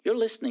You're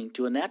listening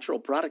to a Natural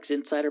Products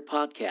Insider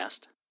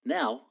podcast,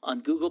 now on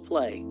Google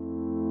Play.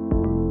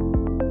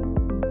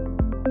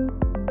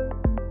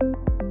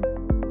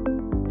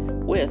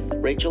 With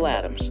Rachel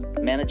Adams,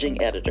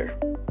 Managing Editor.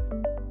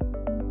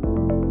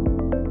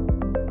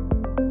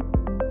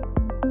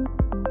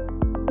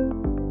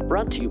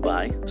 Brought to you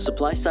by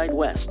SupplySide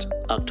West,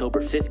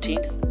 October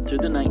 15th through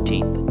the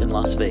 19th in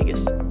Las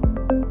Vegas.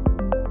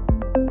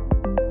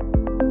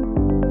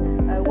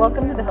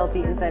 Welcome to the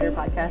Healthy Insider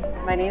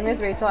Podcast. My name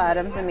is Rachel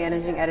Adams, the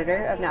Managing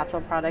Editor of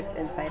Natural Products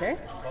Insider.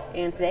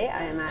 And today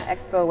I am at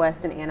Expo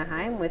West in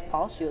Anaheim with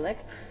Paul Schulich,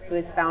 who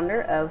is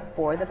founder of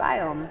For the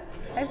Biome.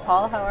 Hi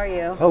Paul, how are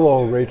you?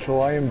 Hello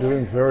Rachel, I am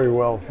doing very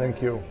well,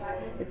 thank you.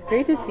 It's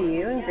great to see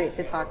you and great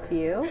to talk to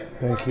you.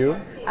 Thank you.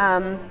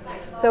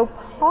 So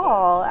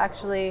Paul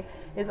actually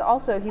is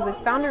also, he was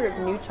founder of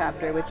New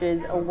Chapter, which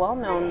is a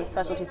well-known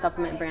specialty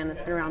supplement brand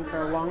that's been around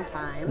for a long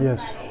time.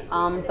 Yes.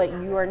 But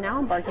you are now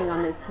embarking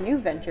on this new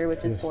venture,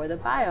 which is For the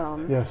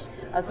Biome. Yes.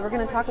 So we're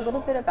going to talk a little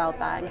bit about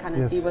that and kind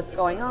of see what's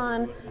going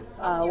on,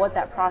 what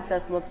that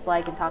process looks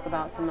like, and talk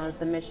about some of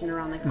the mission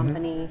around the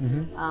company.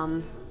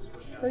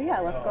 So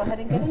let's go ahead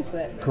and get into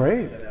it.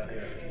 Great.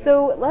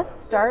 So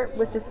let's start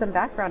with just some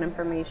background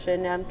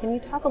information. Can you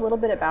talk a little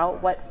bit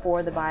about what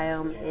For the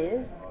Biome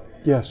is?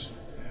 Yes.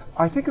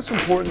 I think it's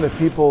important that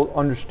people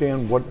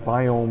understand what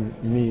biome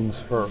means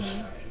first.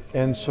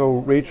 And so,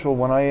 Rachel,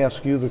 when I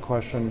ask you the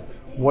question,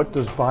 what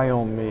does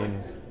biome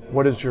mean?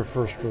 What is your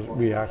first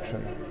reaction?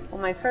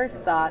 Well, my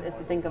first thought is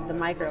to think of the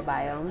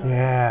microbiome.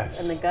 Yes.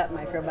 And the gut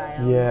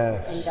microbiome.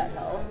 Yes. And gut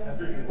health.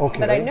 Okay.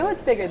 But I know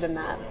it's bigger than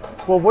that.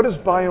 Well, what does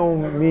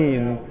biome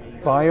mean?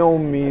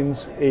 Biome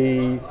means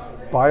a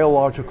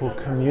biological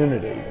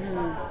community,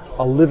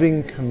 a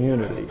living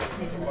community.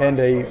 And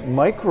a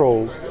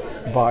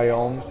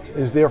microbiome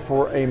is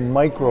therefore a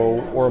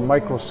micro or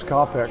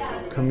microscopic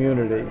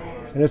community.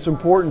 And it's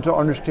important to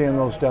understand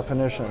those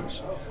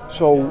definitions.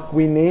 So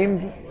we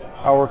named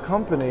our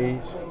company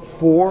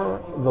For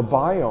the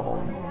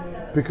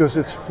Biome because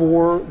it's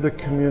for the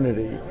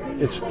community.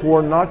 It's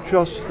for not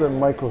just the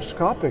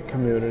microscopic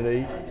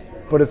community,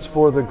 but it's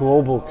for the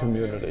global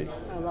community.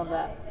 I love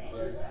that.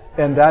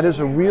 And that is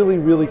a really,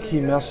 really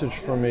key message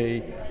for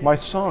me. My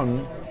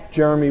son,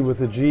 Jeremy with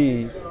a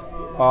G,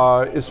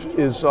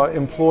 is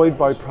employed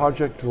by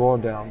Project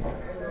Drawdown,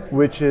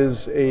 which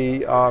is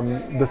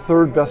the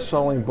third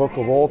best-selling book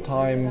of all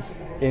time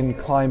in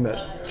climate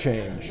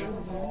change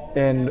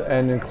and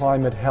in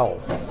climate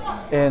health.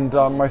 And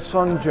my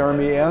son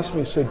Jeremy asked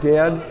me, he said,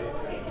 "Dad,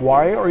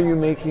 why are you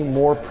making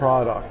more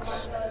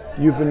products?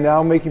 You've been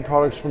now making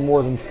products for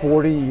more than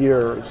 40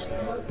 years.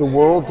 The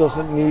world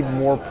doesn't need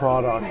more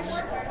products.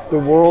 The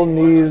world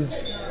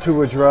needs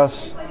to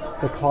address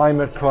the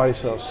climate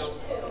crisis."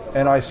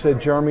 And I said,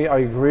 "Jeremy, I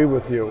agree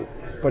with you,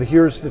 but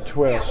here's the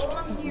twist.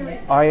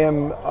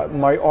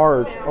 My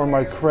art or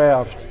my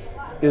craft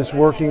is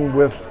working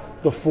with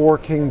the four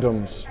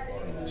kingdoms."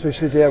 So he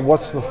said, "Dad,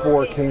 what's the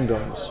four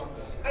kingdoms?"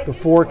 The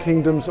four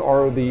kingdoms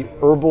are the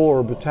herbal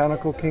or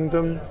botanical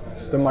kingdom,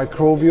 the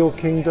microbial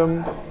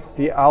kingdom,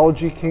 the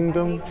algae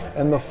kingdom,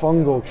 and the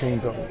fungal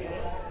kingdom.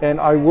 And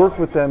I work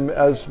with them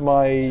as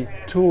my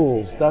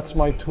tools. That's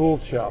my tool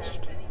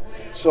chest.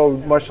 So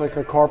much like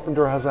a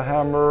carpenter has a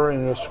hammer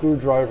and a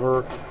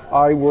screwdriver,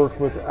 I work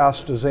with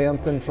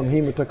astaxanthin from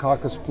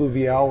Haematococcus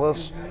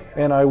pluvialis,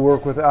 and I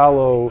work with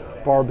Aloe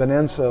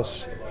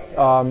barbadensis,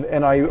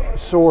 and I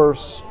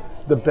source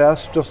the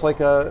best, just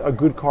like a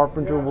good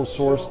carpenter will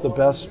source the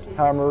best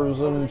hammers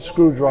and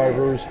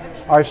screwdrivers.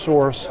 I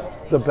source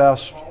the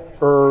best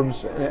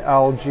herbs and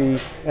algae,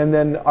 and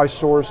then I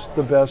source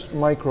the best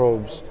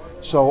microbes.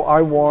 So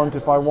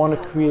if I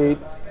want to create,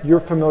 you're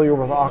familiar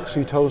with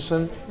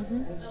oxytocin?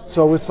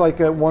 So it's like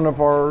one of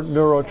our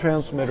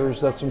neurotransmitters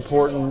that's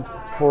important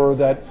for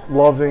that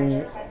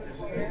loving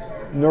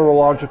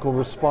neurological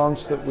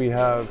response that we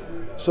have.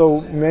 So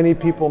many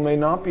people may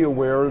not be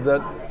aware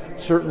that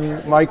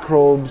certain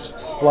microbes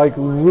like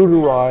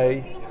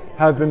Reuteri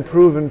have been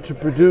proven to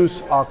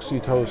produce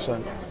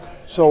oxytocin.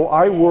 So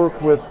I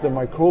work with the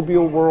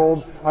microbial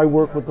world, I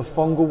work with the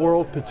fungal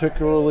world,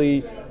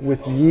 particularly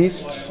with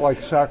yeasts like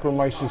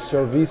Saccharomyces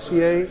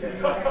cerevisiae,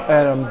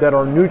 that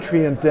are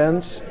nutrient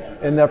dense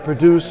and that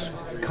produce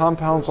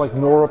compounds like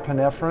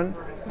norepinephrine.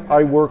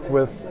 I work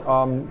with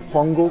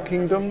fungal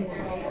kingdom,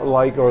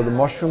 or the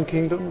mushroom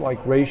kingdom,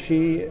 like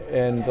reishi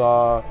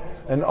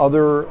and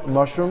other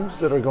mushrooms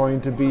that are going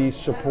to be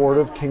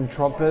supportive, king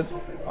trumpet,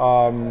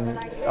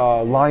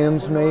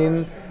 lion's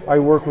mane. I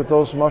work with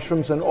those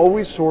mushrooms and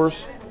always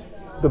source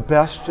the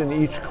best in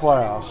each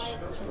class.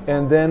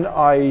 And then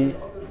I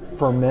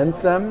ferment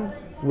them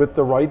with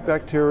the right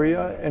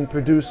bacteria and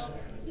produce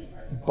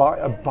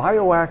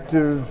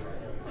bioactive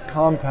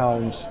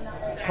compounds,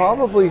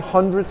 probably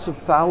hundreds of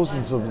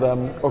thousands of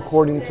them,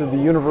 according to the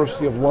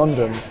University of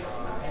London.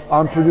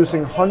 I'm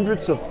producing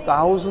hundreds of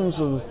thousands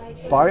of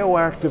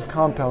bioactive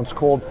compounds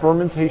called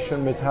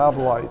fermentation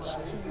metabolites.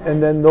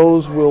 And then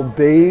those will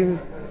bathe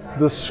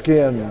the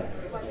skin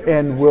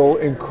and will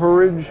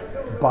encourage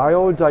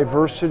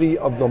biodiversity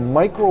of the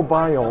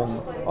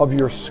microbiome of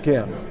your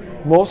skin.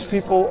 Most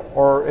people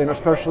are, and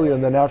especially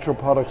in the natural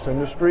products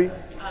industry,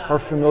 are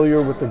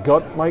familiar with the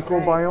gut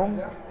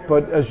microbiome,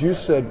 but as you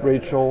said,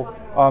 Rachel,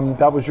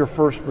 that was your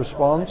first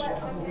response,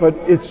 but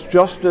it's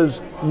just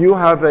as you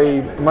have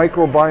a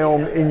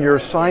microbiome in your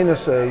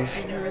sinuses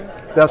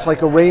that's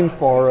like a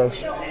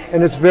rainforest,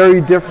 and it's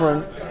very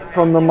different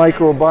from the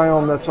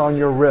microbiome that's on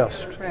your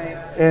wrist. Right.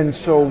 And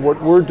so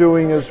what we're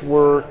doing is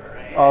we're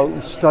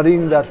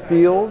studying that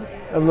field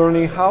and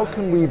learning how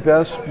can we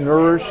best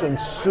nourish and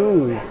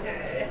soothe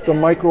the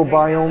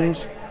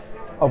microbiomes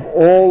of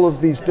all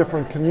of these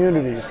different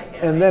communities.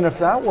 And then if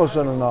that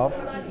wasn't enough,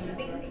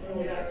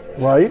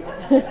 right?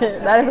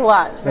 That is a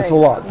lot. That's a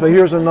lot. So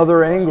here's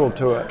another angle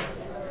to it.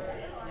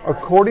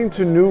 According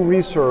to new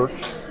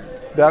research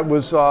that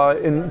was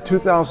in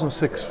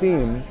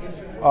 2016,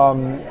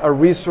 a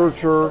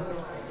researcher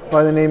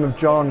by the name of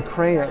John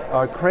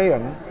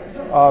Crayon,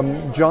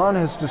 John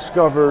has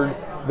discovered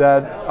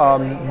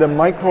that the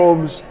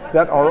microbes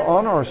that are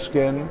on our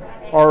skin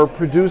are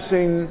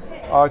producing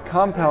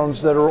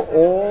compounds that are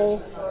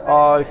all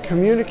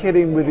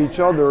communicating with each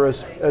other,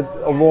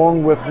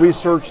 along with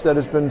research that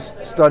has been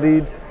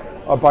studied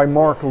by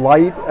Mark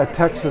Light at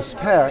Texas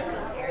Tech.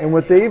 And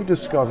what they've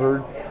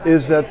discovered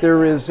is that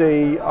there is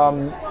a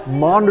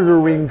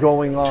monitoring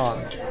going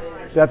on,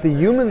 that the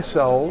human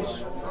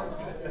cells,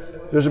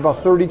 there's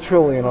about 30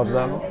 trillion of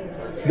them,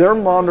 they're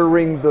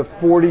monitoring the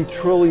 40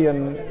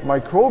 trillion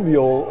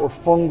microbial or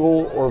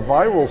fungal or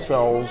viral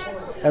cells,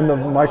 and the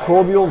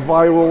microbial,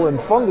 viral, and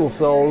fungal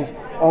cells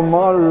are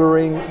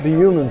monitoring the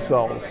human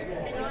cells.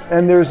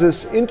 And there's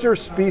this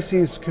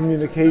interspecies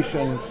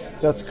communication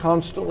that's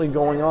constantly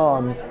going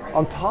on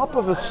top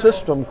of a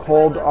system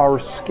called our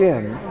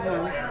skin.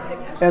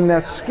 And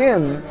that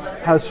skin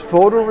has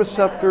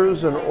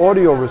photoreceptors and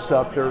audio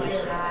receptors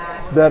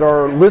that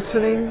are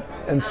listening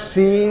and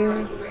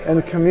seeing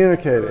and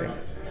communicating.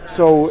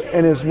 So,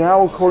 and is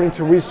now, according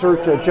to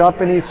research at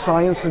Japanese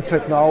Science and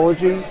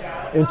Technology,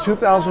 in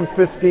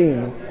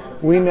 2015,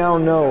 we now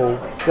know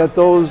that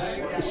those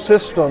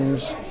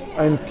systems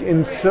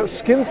in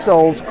skin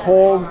cells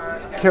called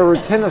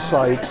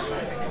keratinocytes,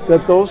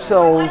 that those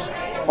cells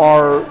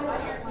are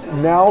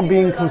now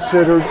being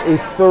considered a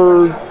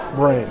third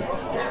brain.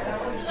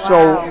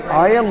 So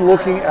I am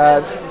looking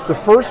at the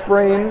first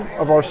brain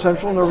of our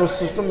central nervous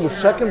system, the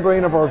second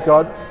brain of our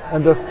gut,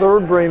 and the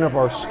third brain of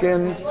our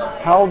skin,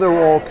 how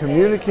they're all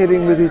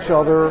communicating with each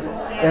other,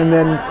 and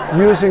then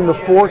using the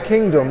four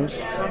kingdoms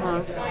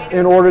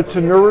in order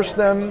to nourish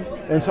them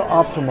and to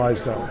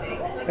optimize them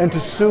and to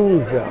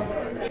soothe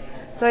them.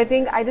 So I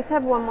think I just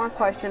have one more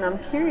question. I'm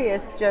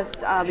curious, just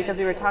because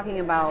we were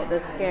talking about the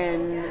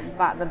skin,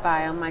 the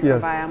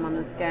microbiome on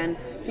the skin.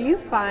 Do you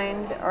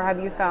find, or have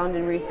you found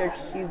in research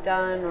you've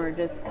done, or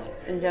just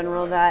in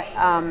general, that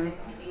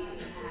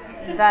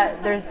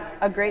that there's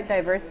a great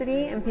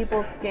diversity in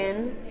people's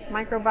skin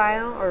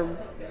microbiome, or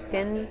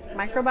skin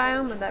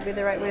microbiome? Would that be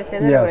the right way to say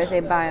that? Yes. Or would I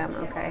say biome?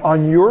 Okay.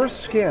 On your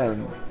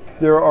skin,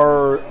 there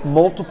are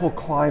multiple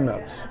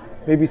climates,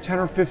 maybe 10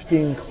 or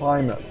 15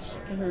 climates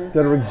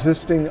that are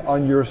existing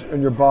on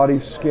your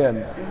body's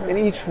skin. And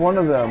each one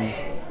of them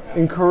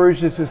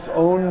encourages its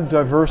own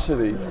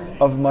diversity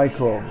of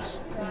microbes.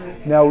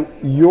 Now,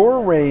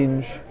 your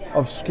range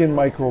of skin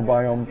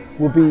microbiome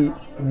will be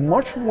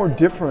much more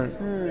different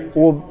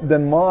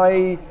than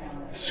my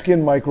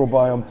skin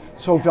microbiome.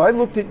 So if I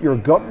looked at your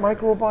gut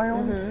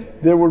microbiome,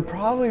 there would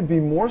probably be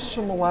more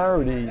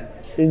similarity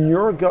in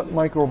your gut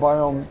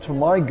microbiome to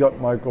my gut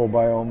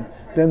microbiome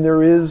than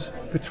there is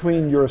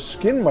between your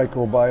skin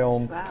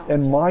microbiome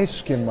and my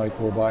skin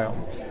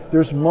microbiome.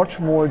 There's much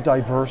more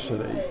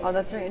diversity. Oh,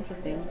 that's very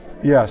interesting.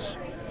 Yes.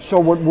 So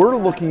what we're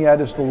looking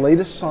at is the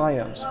latest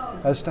science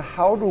as to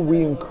how do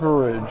we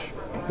encourage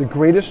the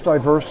greatest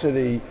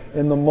diversity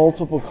in the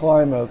multiple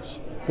climates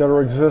that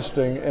are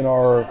existing in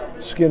our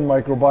skin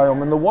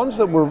microbiome. And the ones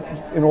that we're,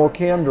 in all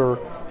candor,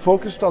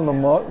 focused on the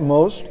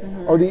most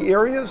are the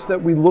areas that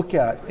we look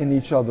at in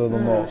each other the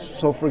most.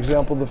 So for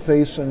example, the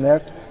face and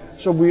neck.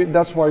 So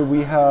that's why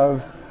we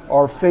have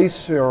our face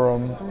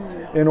serum,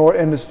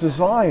 and it's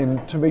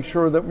designed to make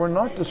sure that we're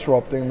not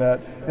disrupting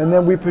that. And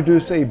then we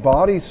produce a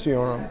body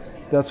serum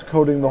that's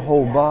coating the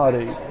whole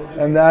body.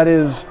 And that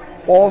is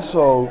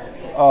also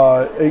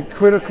a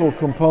critical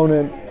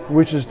component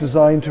which is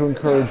designed to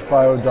encourage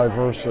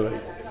biodiversity.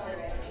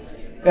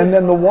 And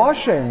then the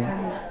washing,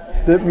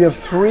 that we have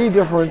three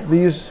different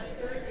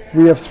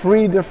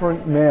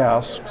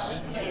masks.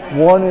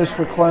 One is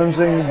for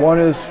cleansing, one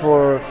is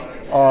for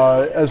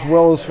as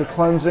well as for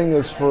cleansing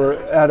as for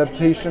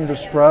adaptation to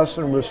stress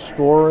and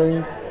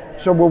restoring.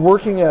 So we're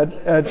working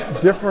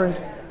at different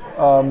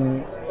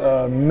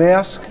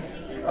mask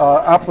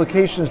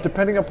applications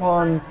depending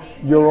upon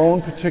your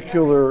own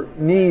particular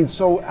needs.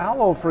 So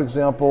aloe, for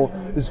example,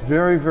 is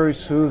very, very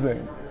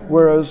soothing,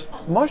 whereas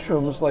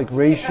mushrooms like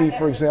reishi,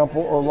 for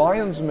example, or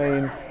lion's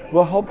mane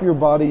will help your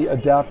body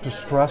adapt to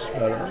stress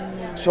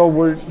better. So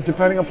we're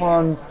depending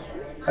upon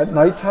at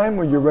nighttime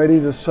when you're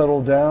ready to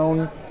settle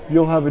down,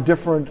 you'll have a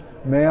different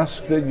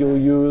mask that you'll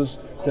use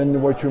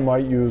than what you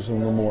might use in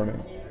the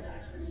morning.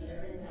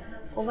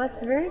 Well, that's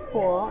very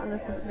cool, and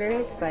this is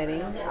very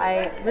exciting.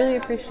 I really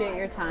appreciate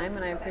your time,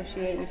 and I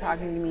appreciate you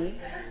talking to me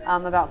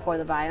about For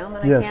the Biome,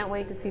 and Yes. I can't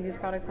wait to see these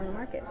products on the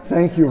market.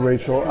 Thank you,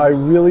 Rachel. I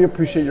really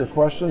appreciate your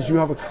questions. You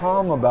have a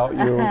calm about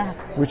you,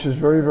 which is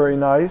very, very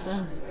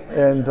nice,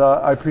 and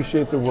I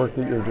appreciate the work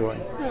that you're doing.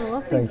 Oh,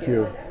 well, Thank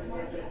you.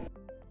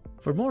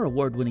 For more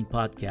award-winning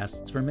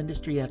podcasts from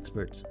industry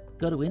experts,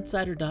 go to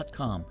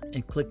insider.com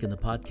and click in the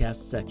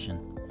podcast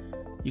section.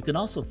 You can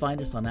also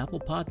find us on Apple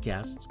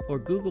Podcasts or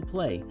Google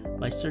Play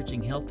by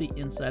searching Healthy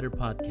Insider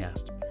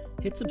Podcast.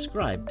 Hit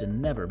subscribe to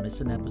never miss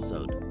an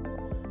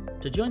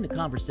episode. To join the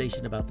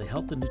conversation about the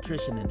health and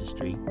nutrition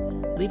industry,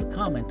 leave a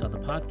comment on the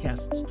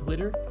podcast's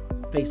Twitter,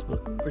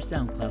 Facebook, or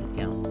SoundCloud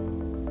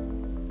account.